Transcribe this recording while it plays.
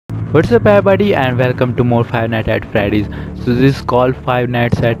What's up everybody and welcome to more Five Nights at Freddy's. So this is called Five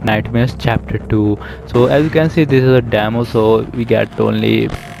Nights at Nightmares Chapter 2. So as you can see this is a demo, so we get only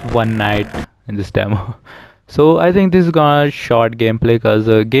one night in this demo. So I think this is gonna short gameplay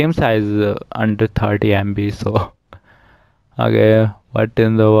because game size is under 30 MB. So okay, what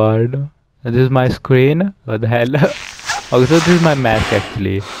in the world? This is my screen. What the hell? Okay, so this is my mask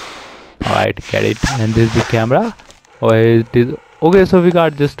actually. Alright, get it. And this is the camera. Oh, it is. Okay, so we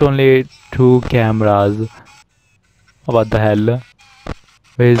got just only two cameras. What the hell?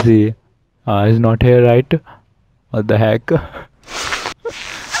 Where is he? He's not here, right? What the heck?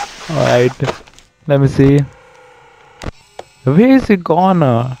 Alright, let me see. Where is he gone?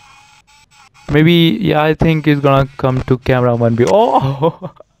 Maybe, yeah, I think he's gonna come to camera 1B.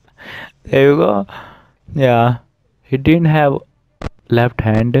 Oh! There you go. Yeah, he didn't have left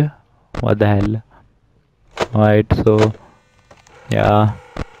hand. What the hell? Alright, so yeah.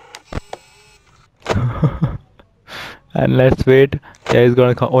 And let's wait. Yeah, he's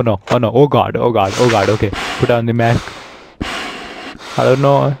gonna come. Oh no, oh no, oh god, oh god, oh god. Okay, put on the mask. I don't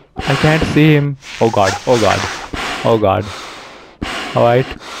know, I can't see him. Oh god, oh god, oh god. Alright,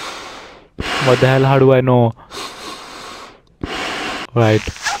 what the hell, how do I know? Right,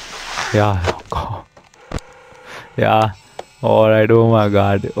 yeah, oh god. Yeah, alright, oh my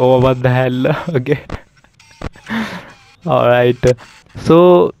god. Oh, what the hell? Okay. Alright,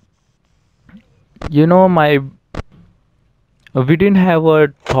 so you know my we didn't have a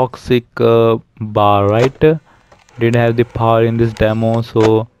toxic bar, right? Didn't have the power in this demo,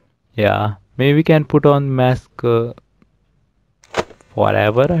 so yeah, maybe we can put on mask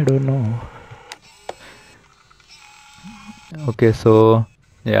forever, I don't know. Okay, so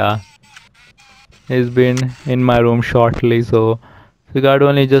yeah, he's been in my room shortly, so we got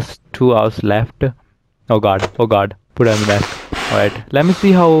only just 2 hours left. Oh god, put on the mask. Alright, let me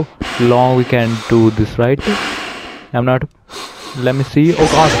see how long we can do this, right? I'm not. Let me see. Oh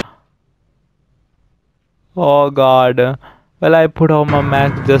god. Oh god. Well, I put on my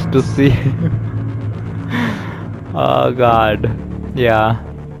mask just to see. Oh god. Yeah.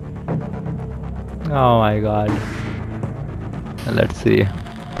 Oh my god. Let's see.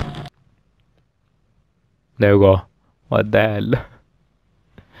 There we go. What the hell?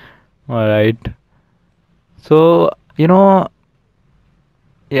 Alright. So,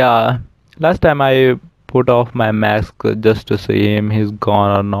 yeah. Last time I put off my mask just to see him, he's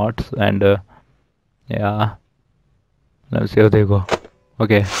gone or not. And yeah. Let's see how they go.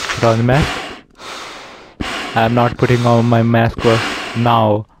 Okay, put on the mask. I'm not putting on my mask for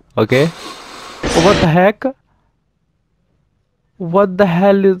now. Okay. Oh, what the heck? What the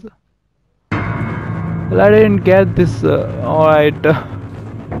hell is? Well, I didn't get this. Alright.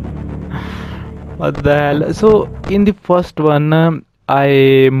 What the hell? So in the first one,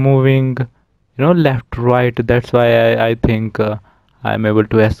 I moving, left right. That's why I think I'm able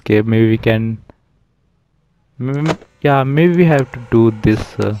to escape. Maybe we can. Yeah, maybe we have to do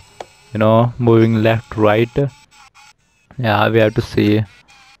this. Moving left right. Yeah, we have to see.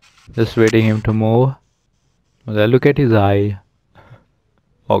 Just waiting him to move. Okay, look at his eye.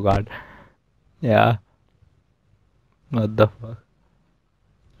 Oh god. Yeah. What the fuck?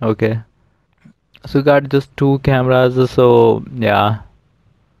 Okay. So we got just two cameras, so yeah.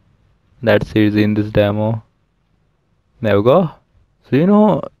 That's it in this demo. There we go.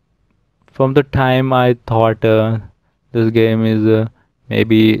 So from the time I thought this game is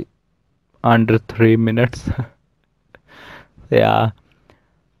maybe under 3 minutes. Yeah.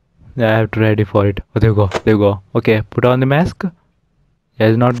 I have to ready for it. Oh, there you go. Okay, put on the mask. Yeah,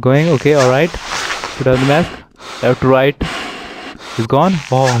 it's not going. Okay, alright. Put on the mask. Left to right. He's gone.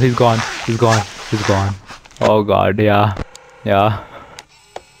 Oh, he's gone. He's gone. Oh god, yeah.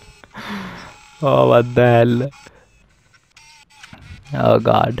 Oh, what the hell? Oh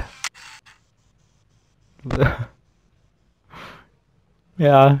god.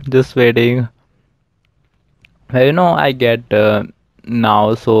 Yeah, just waiting. I get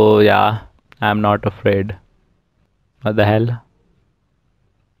now, so yeah, I'm not afraid. What the hell?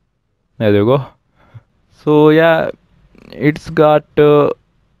 There you go. So yeah, it's got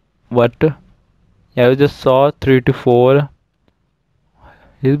what? Yeah, we just saw 3 to 4.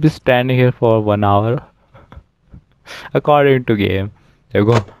 He'll be standing here for 1 hour. According to game. There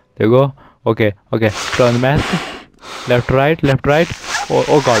you go. Okay. Turn the mask. Left, right.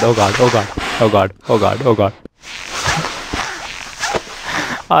 Oh god.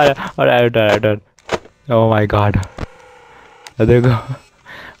 Alright. Oh my god. There you go.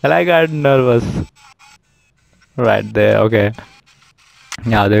 Well, I got nervous. Right there, okay.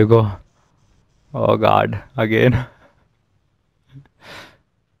 Yeah, there you go. Oh god, again.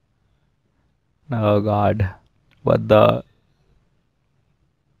 Oh god. What the?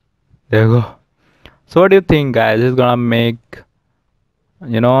 There you go. So what do you think, guys? Is gonna make,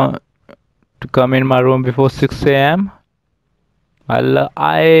 you know, to come in my room before 6 a.m.? Well,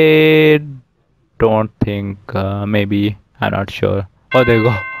 I don't think. Maybe. I'm not sure. Oh, there you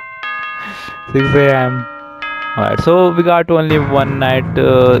go. 6 a.m. Alright, so we got only one night.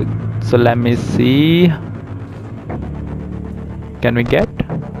 So let me see. Can we get?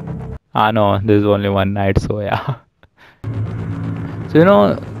 Ah, no, there's only one night. So yeah.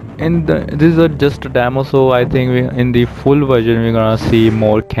 So this is just a demo. So I think in the full version we're gonna see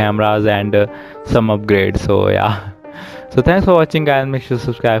more cameras and some upgrades. So yeah. So thanks for watching, guys. Make sure to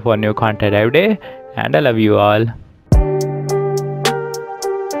subscribe for new content every day. And I love you all.